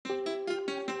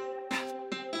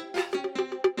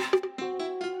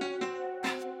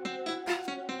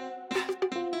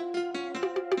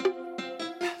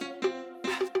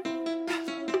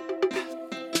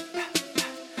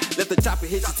the chopper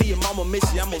hit you till your mama miss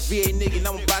you. I'm a VA nigga and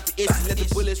I'm about to itch you. Let the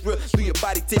bullets rip through your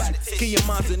body tissue. Kill your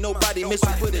monster, nobody miss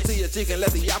you. Put it to your chicken,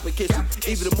 let the yapper kiss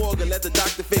you. Even the morgue, let the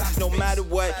doctor fix you. No matter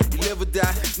what, you live or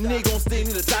die. Nigga gon' still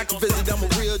need a doctor visit. I'm a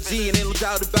real G and ain't no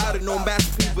doubt about it. No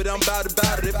masterpiece, but I'm about it.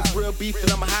 If it's real beef,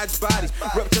 then I'ma hide your body.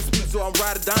 Rep just speak, so I'm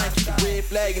ride or dying. Keep the red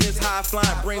flag and it's high flying.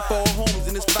 Bring 4 homies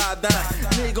and it's 5 dying.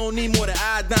 Nigga gon' need more than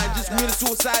iodine. Just commit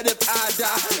suicide if I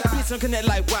die. Bitch, I'm connect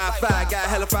like Wi-Fi. Got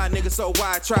hella fire niggas, so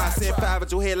why try? Send 5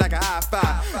 at your head like a high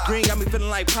five. Green got me feeling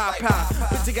like Popeye.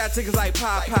 Bitch, you got tickets like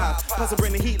Popeye. Plus I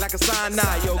bring the heat like a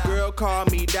cyanide. Yo, girl, call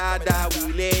me Dada.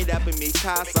 We laid up in me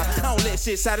casa. I don't let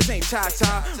shit shot, this ain't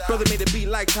cha-cha. Brother made a beat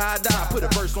like Tada. Put a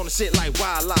verse on the shit like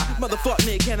Wild Lie. Motherfuck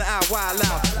nigga, can I wild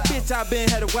out? Bitch, I been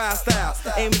had a wild style.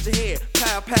 Aim at your head,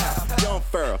 pow pow. Young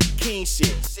Furl, king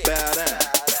shit, bow down.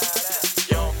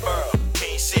 Young Furl,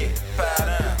 king shit, bow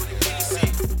down.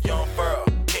 Young Furl,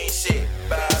 king shit,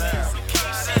 bow down.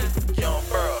 Young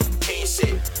Furl, king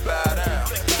shit, bow down.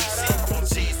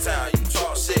 Cheese-town, you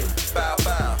talk shit, bow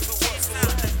bow.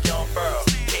 Young Furl,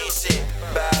 king shit,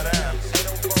 bow down.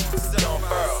 Young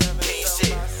Furl, king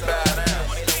shit, bow down.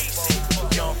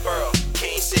 Young Furl,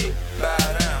 king shit, bow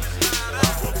down.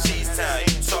 I'm from Cheese-town,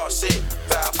 you talk shit,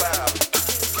 bow bow.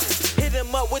 Hit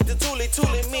him up with the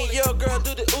toolie, me and your girl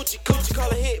do the oochie coochie. Call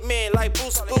a hitman like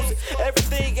Boosie Boosie.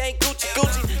 Everything ain't Gucci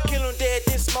Gucci. Kill him dead,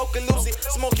 then smoke a Lucy.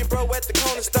 Smoking bro at the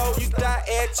corner store. You die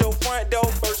at your front door.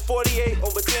 First 48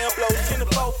 over 10 blows. In the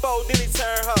 4-4, then he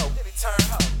turn ho.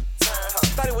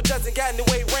 Thought he was just and got in the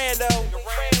way, Rando.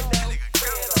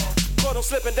 Caught him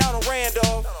slipping down on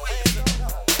Randolph.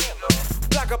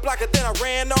 Blocker, then I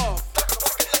ran off.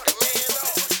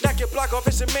 Knock your block off,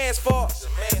 it's your man's fault.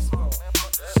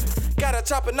 Got a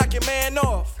chopper, knock your man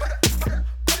off.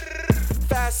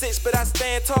 5'6", but I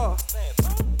stand tall.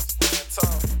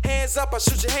 Hands up, I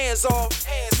shoot your hands off.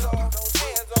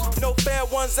 No fair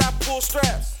ones, I pull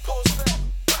straps.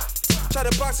 Try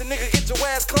to box a nigga, get your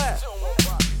ass clapped.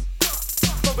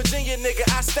 From Virginia, nigga,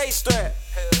 I stay strapped.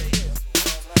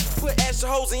 Put extra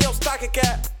holes in your stocking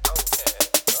cap.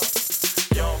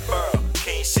 Young Furl,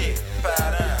 king shit, bow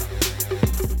down.